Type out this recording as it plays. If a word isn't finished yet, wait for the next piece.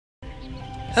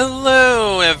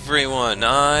Hello everyone,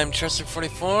 I'm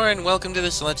Chester44 and welcome to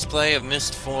this Let's Play of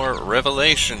Myst 4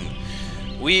 Revelation.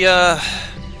 We,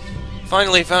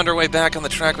 finally found our way back on the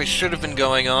track we should have been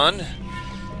going on.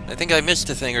 I think I missed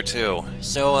a thing or two.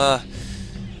 So,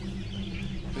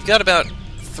 we've got about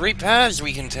 3 paths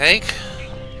we can take.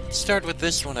 Let's start with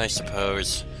this one, I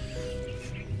suppose.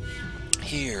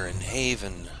 Here in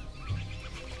Haven.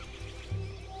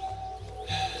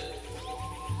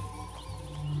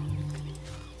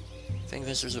 I think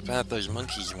this was a path those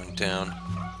monkeys went down.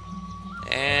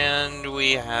 And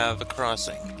we have a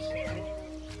crossing.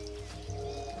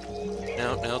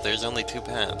 No, there's only 2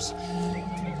 paths.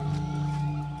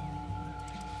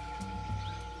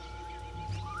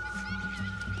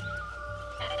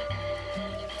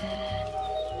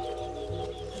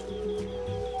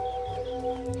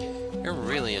 There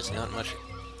really is not much...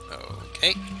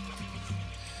 Okay.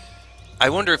 I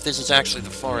wonder if this is actually the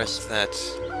forest that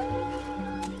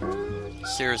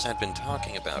Sears had been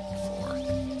talking about before.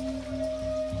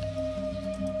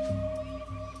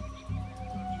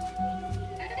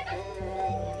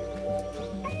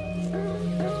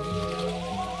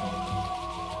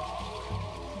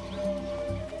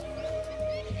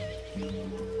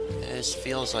 This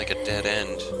feels like a dead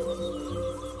end.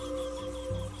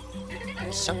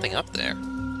 There's something up there.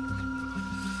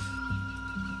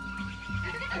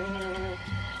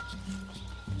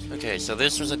 Okay, so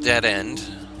this was a dead end.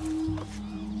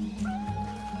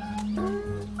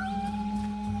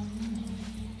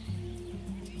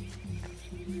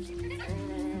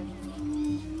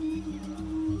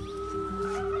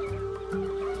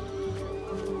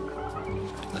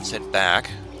 Let's head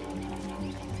back.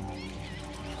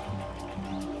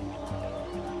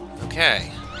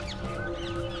 Okay.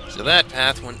 So that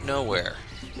path went nowhere.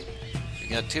 We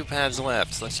got 2 paths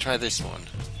left. Let's try this one.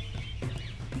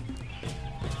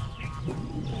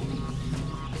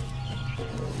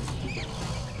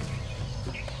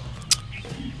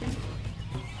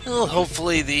 Well,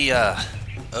 hopefully the,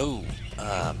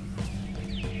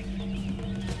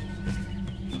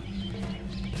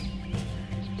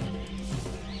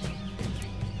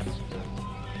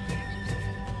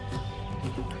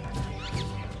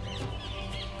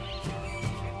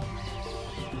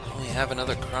 we have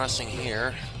another crossing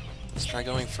here. Let's try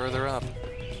going further up.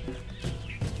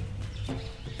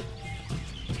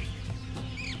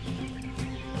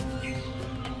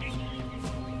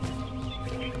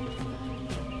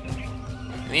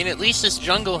 I mean, at least this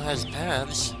jungle has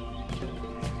paths.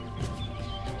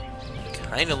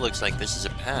 Kinda looks like this is a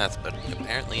path, but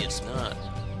apparently it's not.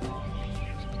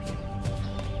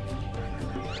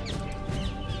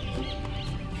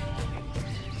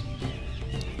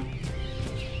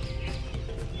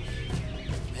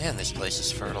 Man, this place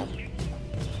is fertile.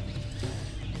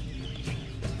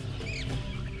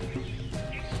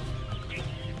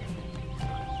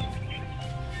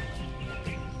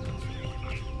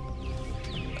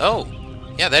 Oh!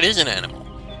 Yeah, that is an animal.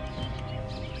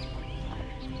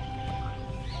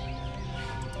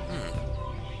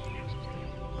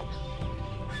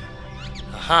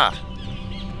 Aha!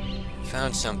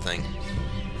 Found something.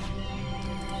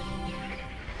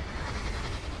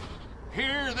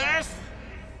 Hear this?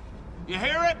 You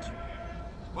hear it?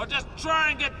 Well, just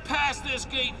try and get past this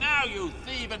gate now, you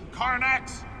thieving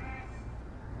Karnaks!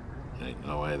 Ain't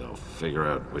no way they'll figure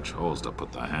out which holes to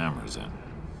put the hammers in.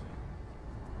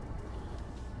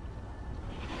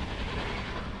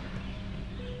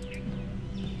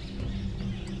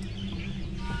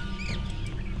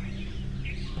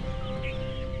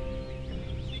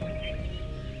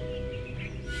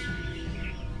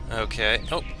 Okay.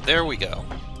 Oh, there we go.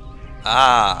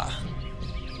 Ah.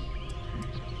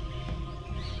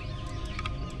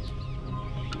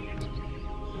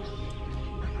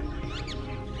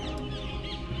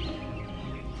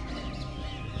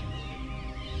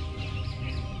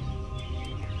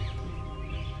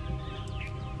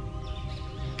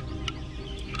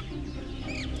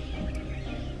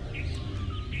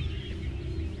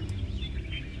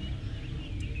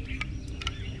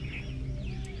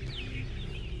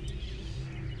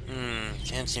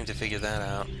 Can't seem to figure that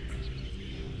out.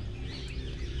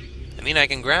 I mean, I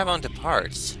can grab onto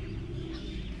parts,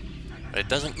 but it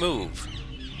doesn't move.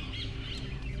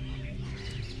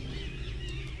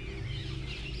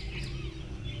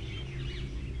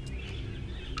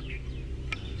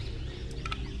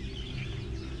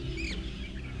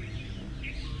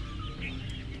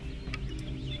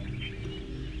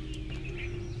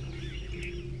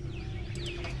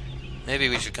 Maybe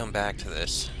we should come back to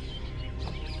this.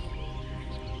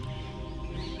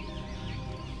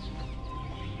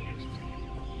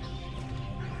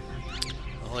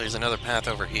 Well, there's another path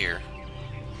over here.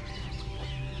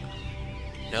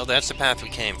 No, that's the path we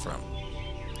came from.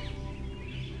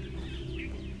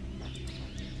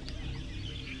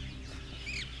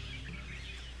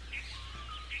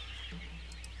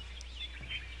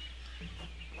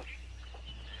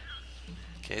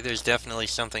 Okay, there's definitely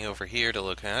something over here to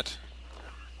look at.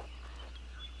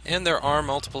 And there are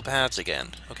multiple paths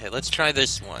again. Okay, let's try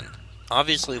this one.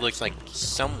 Obviously looks like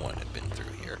someone had been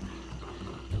through here.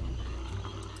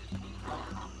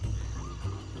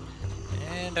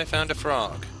 And I found a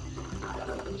frog.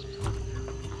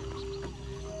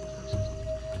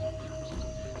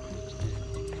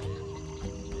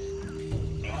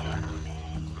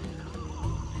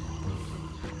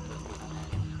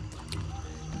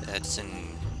 That's an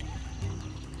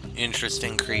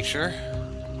interesting creature.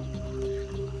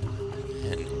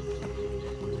 And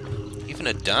even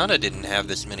Adana didn't have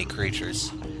this many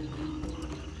creatures.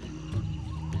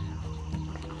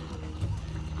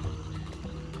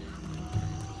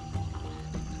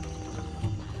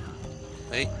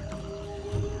 Wait.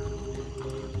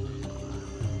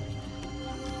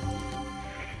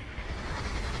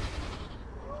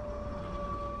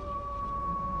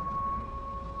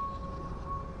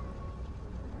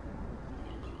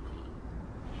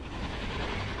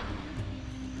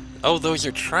 Oh, those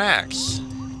are tracks.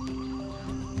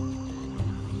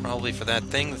 Probably for that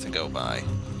thing to go by.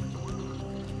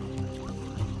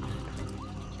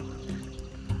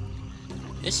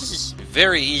 This is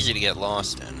very easy to get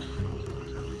lost in.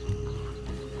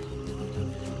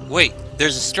 Wait,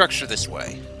 there's a structure this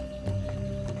way.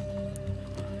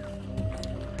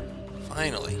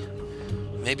 Finally.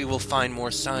 Maybe we'll find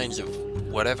more signs of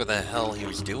whatever the hell he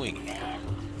was doing here.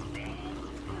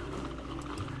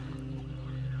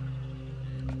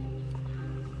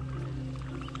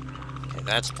 Okay,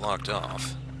 that's blocked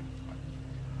off.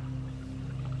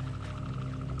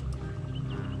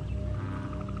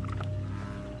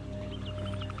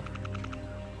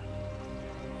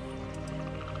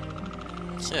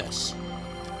 What's this?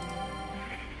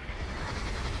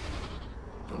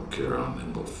 Don't care how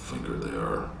nimble-fingered they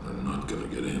are. They're not gonna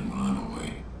get in when I'm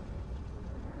away.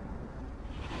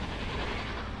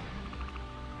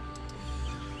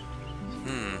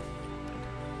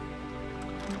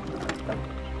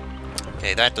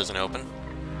 Okay, that doesn't open.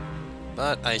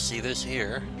 But I see this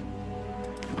here.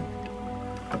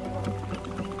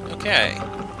 Okay.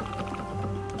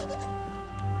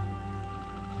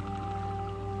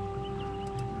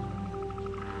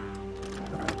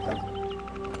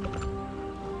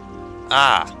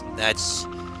 Ah, that's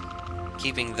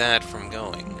keeping that from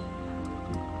going.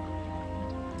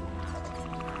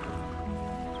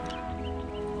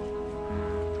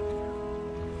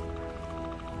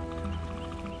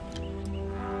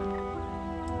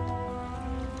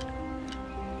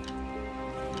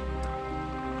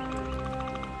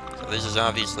 So this is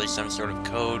obviously some sort of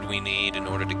code we need in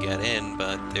order to get in,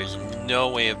 but there's no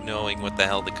way of knowing what the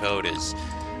hell the code is.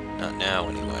 Not now,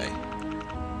 anyway.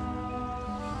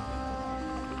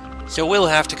 So we'll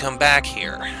have to come back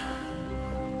here.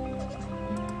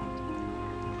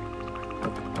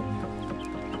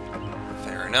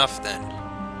 Fair enough, then.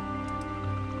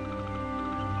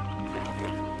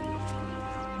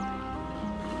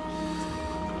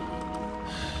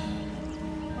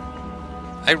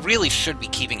 I really should be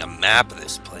keeping a map of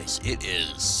this place. It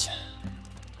is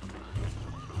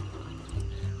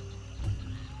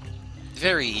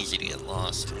very easy to get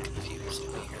lost and confused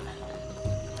in here.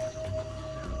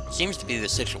 Seems to be the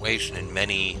situation in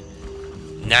many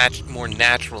more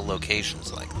natural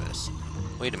locations like this.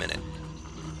 Wait a minute.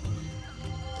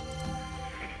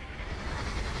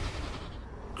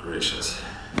 Gracious.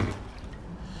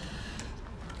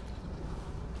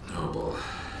 Noble.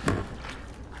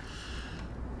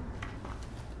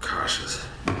 Cautious.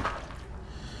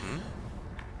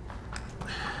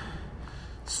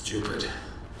 Stupid.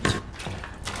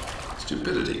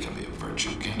 Stupidity can be a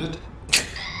virtue, can it?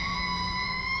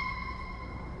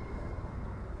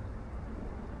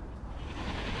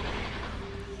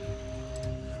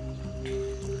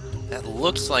 That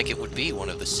looks like it would be one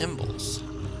of the symbols.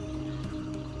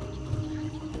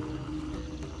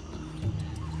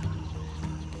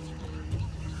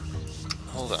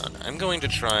 Hold on, I'm going to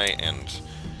try and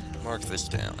mark this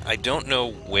down. I don't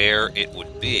know where it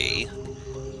would be.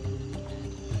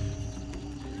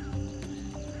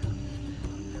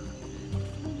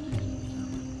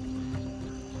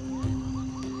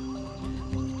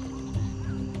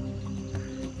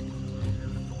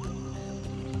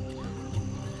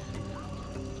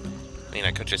 I mean,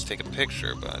 I could just take a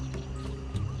picture, but...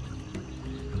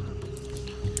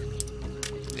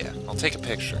 yeah, I'll take a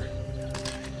picture.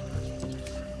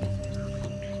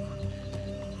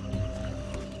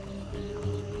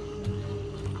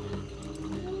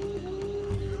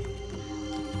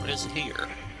 is here.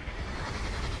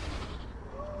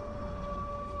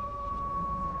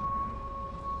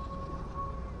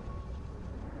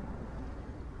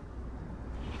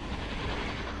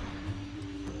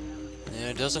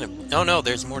 Yeah, doesn't it? Oh no,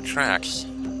 there's more tracks.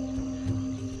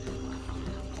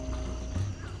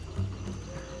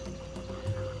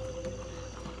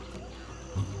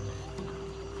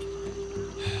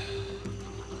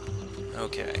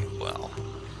 Okay, well,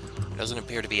 there doesn't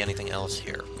appear to be anything else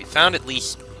here. We found at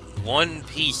least one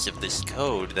piece of this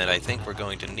code that I think we're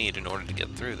going to need in order to get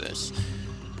through this.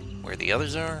 Where the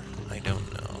others are, I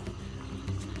don't know.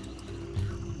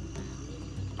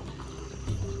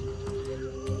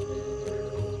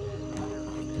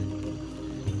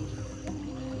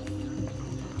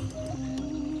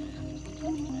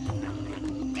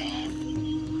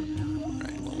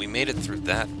 Right, well, we made it through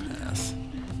that path.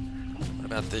 What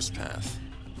about this path?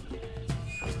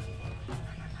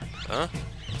 Huh?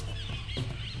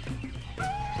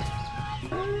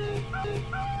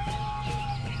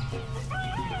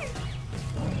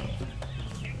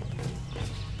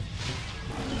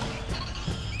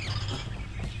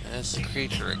 That's the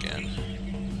creature again.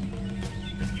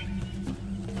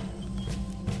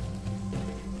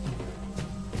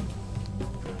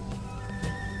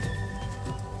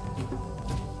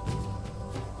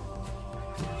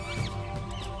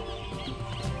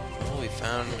 Oh, we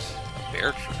found a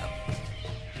bear trap.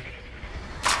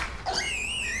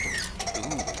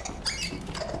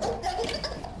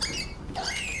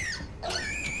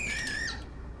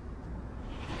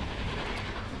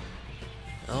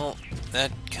 Well,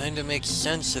 that kind of makes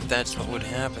sense that that's what would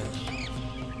happen.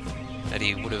 That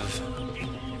he would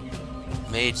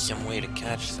have made some way to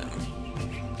catch them.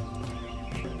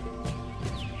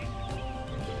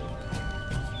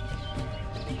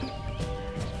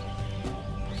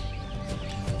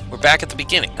 We're back at the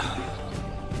beginning.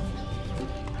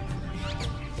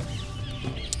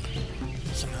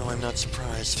 Somehow I'm not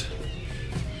surprised.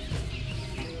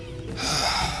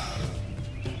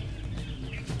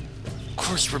 Of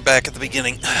course we're back at the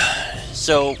beginning.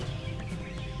 So,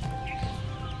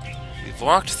 we've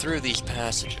walked through these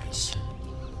passages.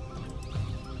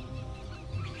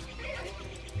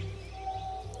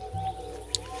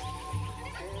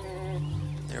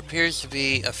 There appears to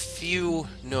be a few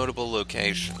notable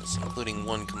locations, including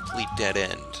one complete dead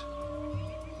end,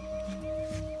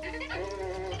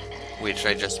 which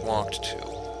I just walked to.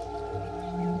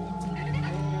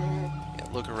 Yeah,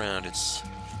 look around,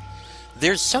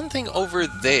 there's something over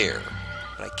there,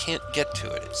 but I can't get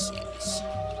to it, it seems.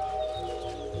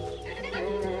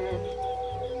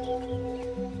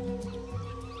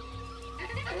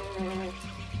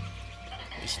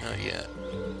 At least not yet.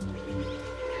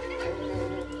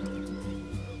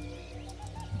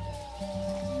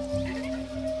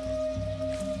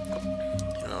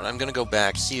 You know what, I'm gonna go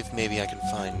back, see if maybe I can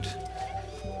find,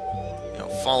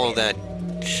 follow that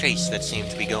chase that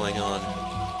seemed to be going on.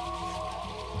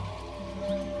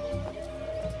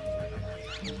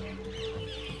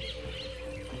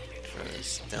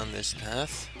 Down this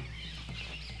path.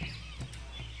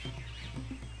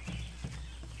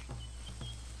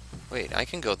 Wait, I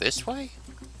can go this way?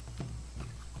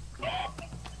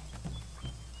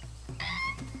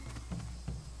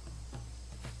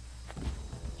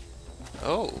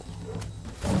 Oh.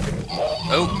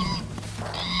 Oh.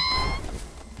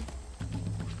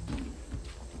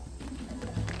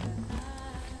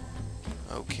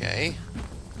 Okay.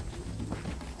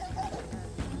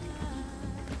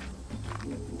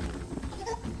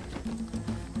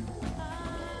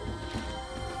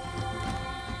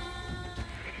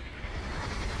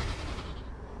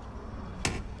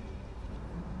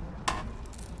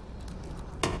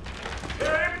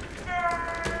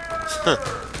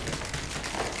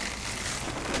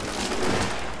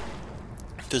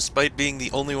 Despite being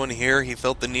the only one here, he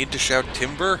felt the need to shout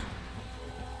timber?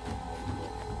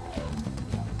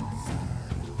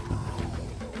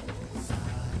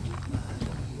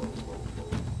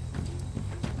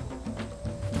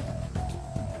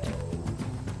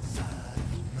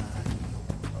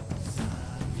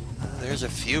 There's a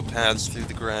few paths through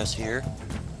the grass here.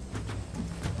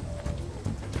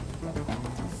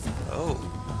 Oh.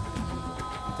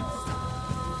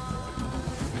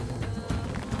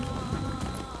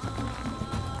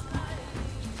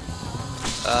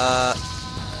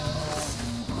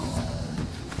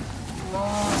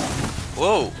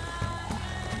 Whoa.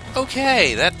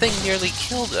 Okay, that thing nearly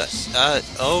killed us.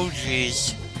 Oh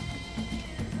jeez.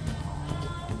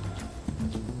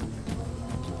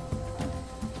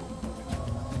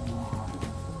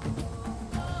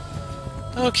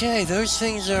 Okay, those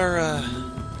things are,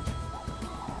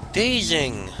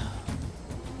 dazing.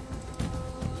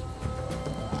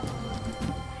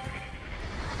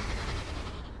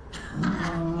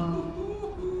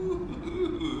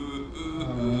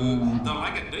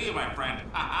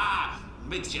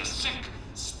 makes you sick.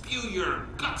 Spew your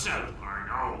guts out.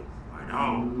 I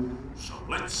know. So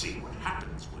let's see what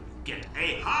happens when you get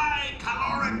a high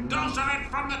caloric dose of it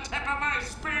from the tip of my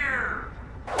spear.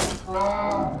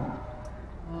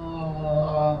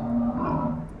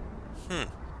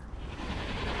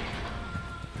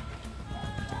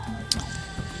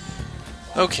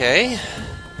 Okay.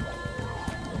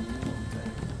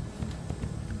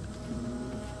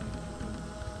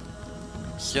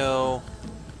 So...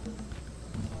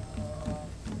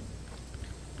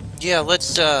 yeah,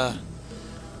 let's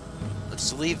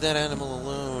leave that animal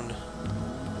alone.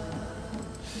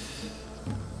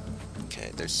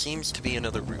 Okay, there seems to be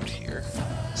another route here.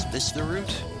 Is this the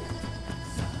route?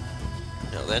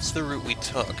 No, that's the route we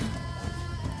took.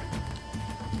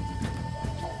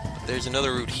 There's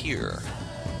another route here.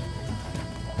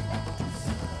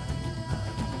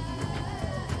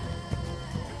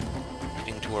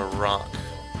 Leading to a rock.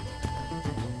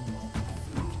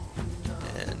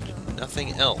 And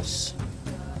nothing else.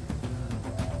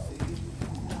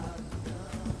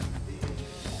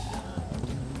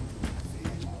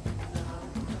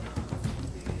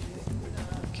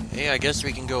 Okay, I guess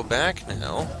we can go back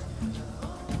now.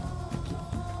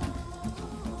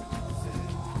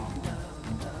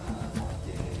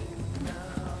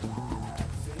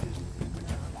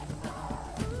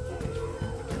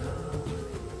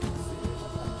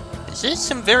 This is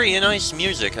some very nice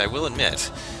music, I will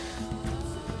admit.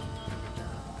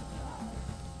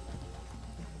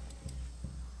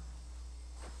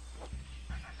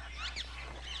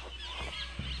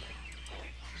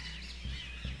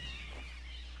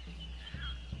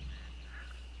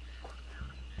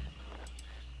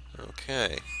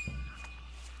 Okay.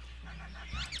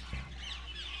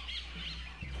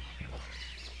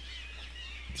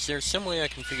 Is there some way I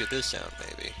can figure this out,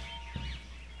 maybe?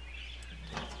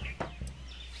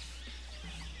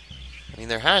 I mean,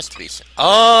 there has to be some...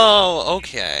 oh,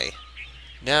 okay.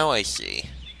 Now I see.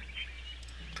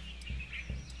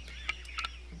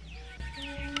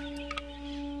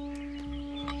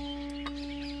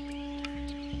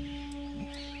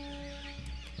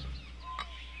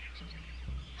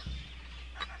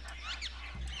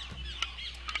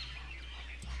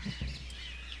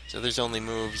 So there's only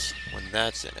moves when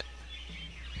that's in it.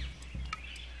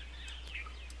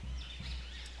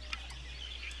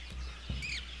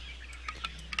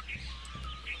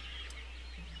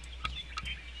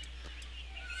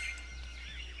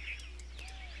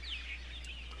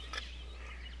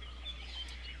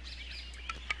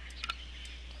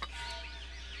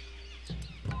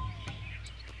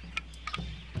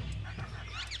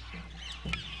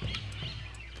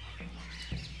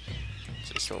 Is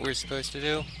this what we're supposed to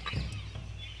do?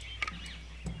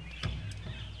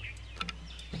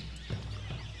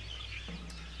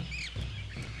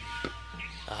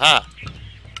 Aha!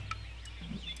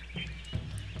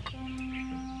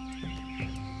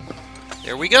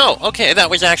 There we go! Okay, that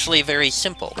was actually very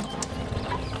simple.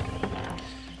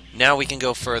 Now we can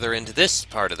go further into this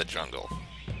part of the jungle.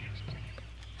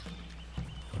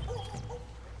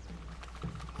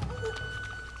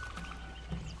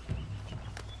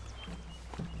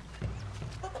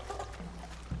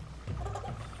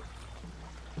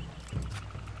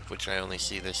 Which I only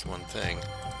see this one thing.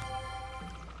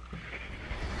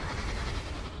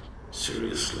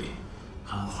 Seriously,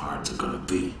 how hard's it gonna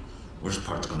be? Worst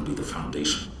part's gonna be the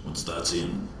foundation. Once that's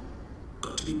in,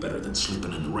 got to be better than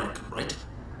sleeping in the wreck, right?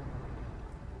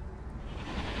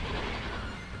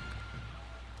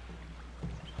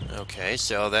 Okay,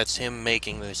 so that's him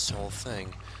making this whole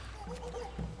thing.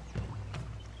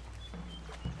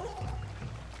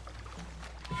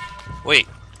 Wait,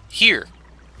 here!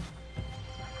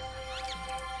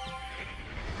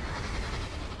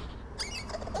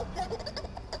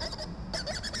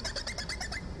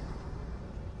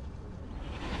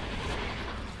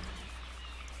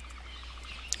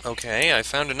 Okay, I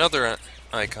found another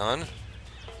icon.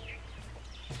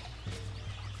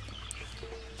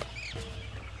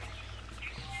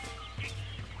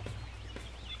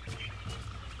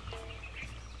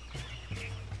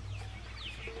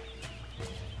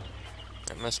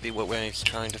 That must be what Wave's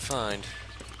trying to find.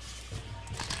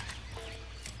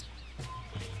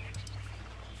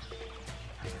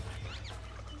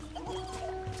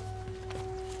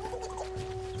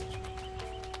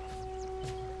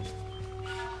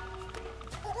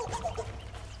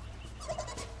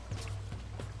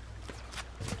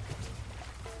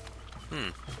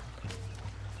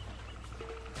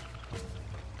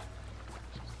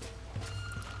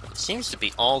 It seems to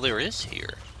be all there is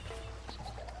here.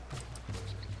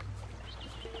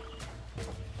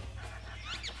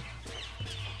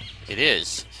 It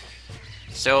is.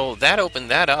 So that opened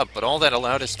that up, but all that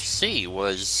allowed us to see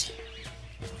was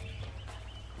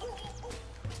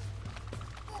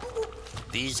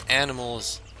these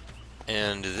animals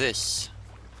and this.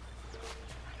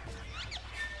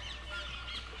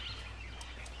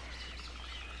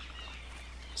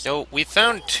 So we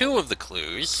found 2 of the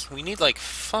clues. We need like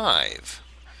 5.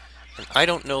 And I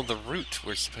don't know the route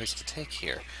we're supposed to take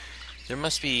here. There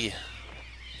must be...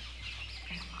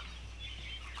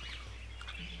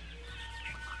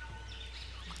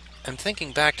 I'm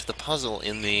thinking back to the puzzle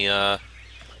in the,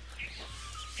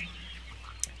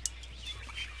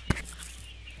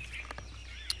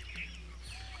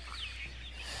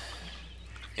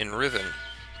 in Riven.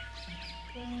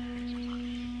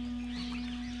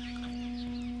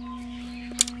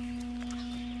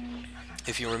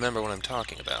 If you remember what I'm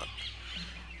talking about.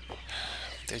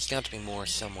 There's got to be more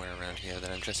somewhere around here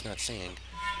that I'm just not seeing.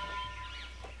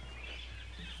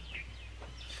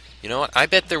 You know what? I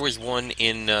bet there was one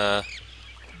in that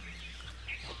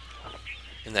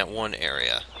one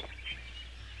area.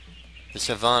 The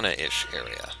Savannah-ish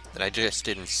area that I just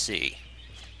didn't see.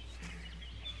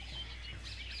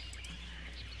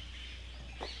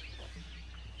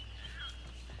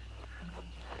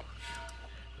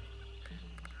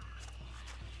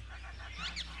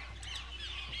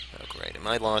 Oh, great. Am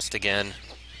I lost again?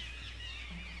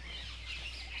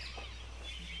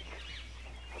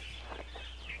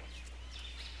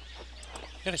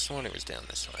 I could have sworn it was down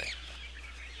this way.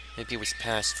 Maybe it was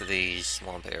past the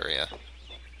swamp area.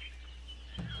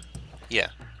 Yeah.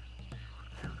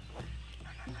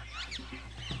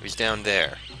 It was down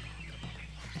there.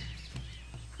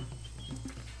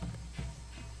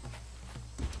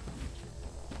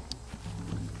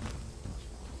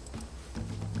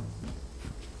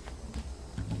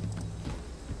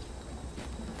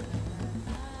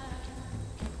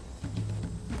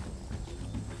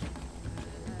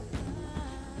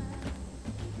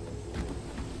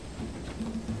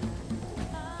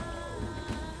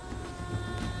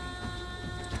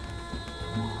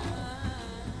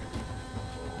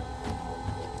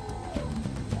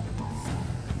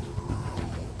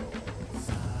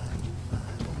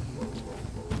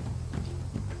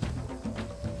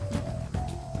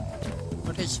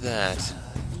 What is that?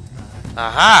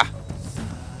 Aha!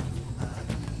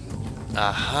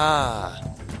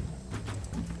 Aha!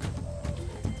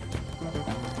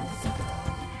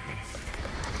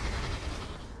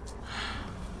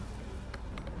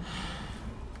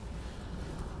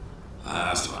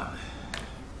 Last one.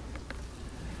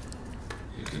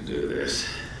 You can do this.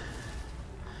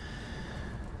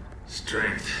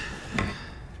 Strength.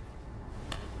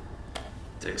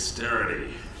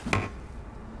 Dexterity.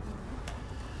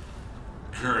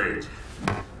 Courage.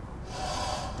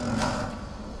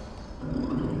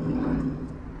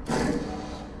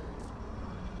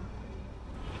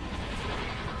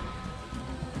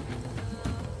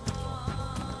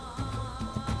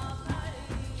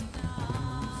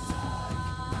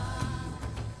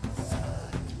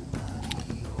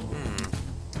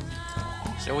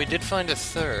 So we did find a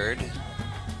third.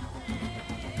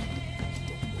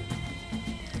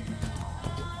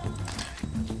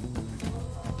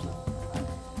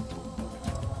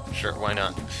 Sure, why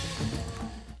not?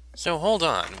 So hold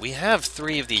on, we have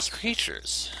 3 of these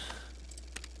creatures.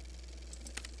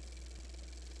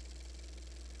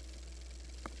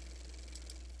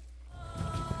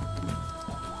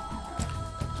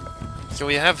 So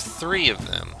we have 3 of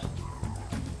them.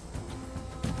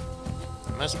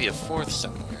 There must be a 4th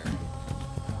somewhere.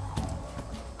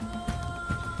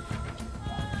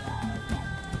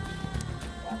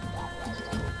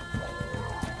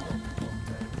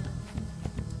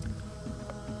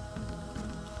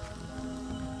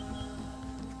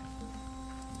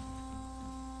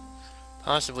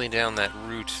 Possibly down that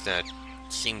route that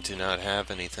seemed to not have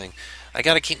anything. I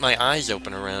gotta keep my eyes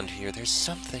open around here. There's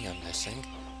something I'm missing.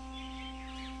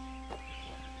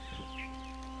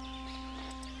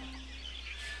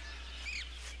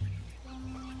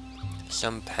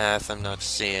 Some path I'm not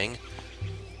seeing.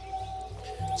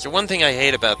 So one thing I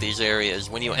hate about these areas,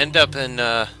 when you end up in,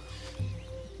 yeah,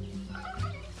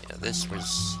 this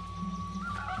was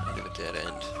kind of a dead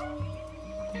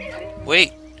end.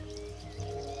 Wait!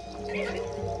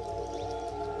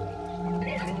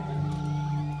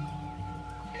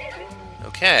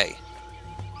 Okay.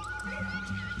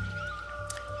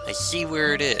 I see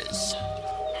where it is.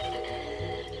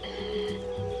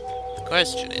 The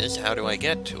question is, how do I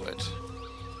get to it?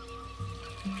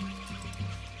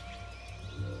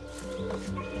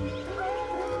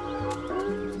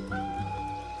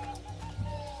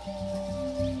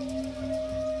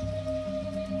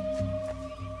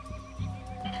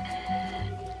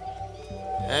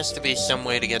 Has to be some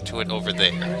way to get to it over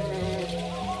there.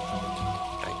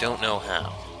 I don't know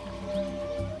how.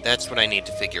 That's what I need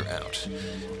to figure out.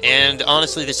 And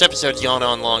honestly, this episode's gone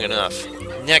on long enough.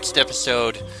 Next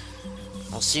episode,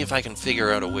 I'll see if I can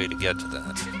figure out a way to get to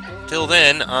that. Till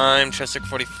then, I'm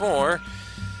Chester44.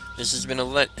 This has been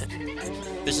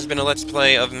a Let's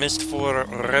Play of Myst 4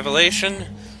 Revelation.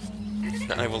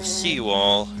 I will see you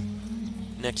all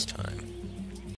next time.